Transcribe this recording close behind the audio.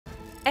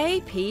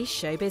AP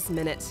Showbiz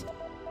Minute.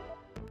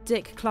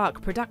 Dick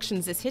Clark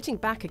Productions is hitting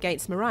back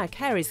against Mariah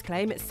Carey's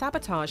claim it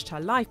sabotaged her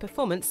live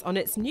performance on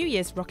its New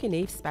Year's Rockin'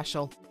 Eve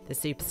special. The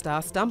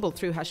superstar stumbled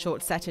through her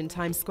short set in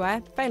Times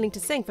Square, failing to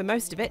sing for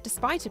most of it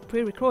despite a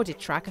pre-recorded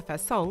track of her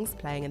songs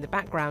playing in the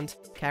background.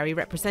 Carey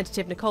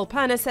representative Nicole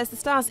Perner says the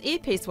star's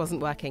earpiece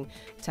wasn't working,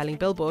 telling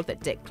Billboard that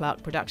Dick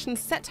Clark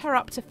Productions set her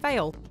up to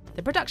fail.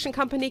 The production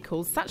company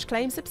calls such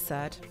claims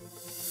absurd.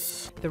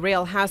 The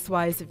Real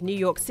Housewives of New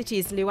York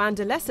City's LuAnn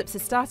de Lesseps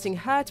is starting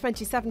her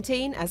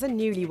 2017 as a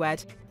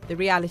newlywed. The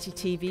reality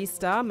TV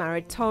star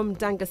married Tom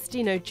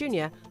D'Agostino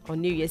Jr. on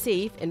New Year's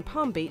Eve in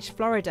Palm Beach,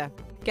 Florida.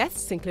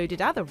 Guests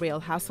included other Real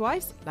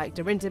Housewives like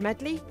Dorinda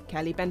Medley,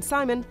 Kelly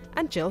Ben-Simon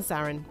and Jill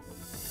Zarin.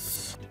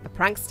 A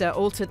prankster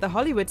altered the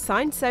Hollywood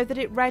sign so that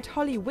it read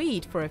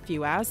Hollyweed for a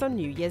few hours on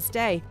New Year's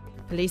Day.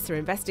 Police are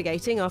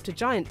investigating after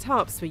giant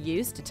tarps were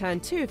used to turn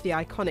two of the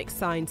iconic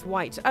sign's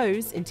white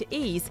O's into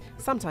E's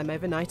sometime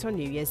overnight on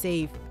New Year's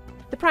Eve.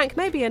 The prank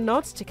may be a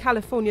nod to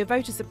California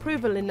voters'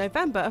 approval in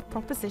November of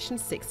Proposition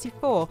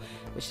 64,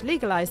 which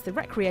legalized the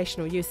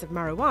recreational use of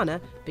marijuana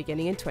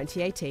beginning in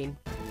 2018.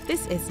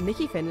 This is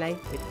Nikki Finlay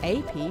with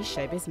AP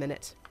Showbiz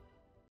Minute.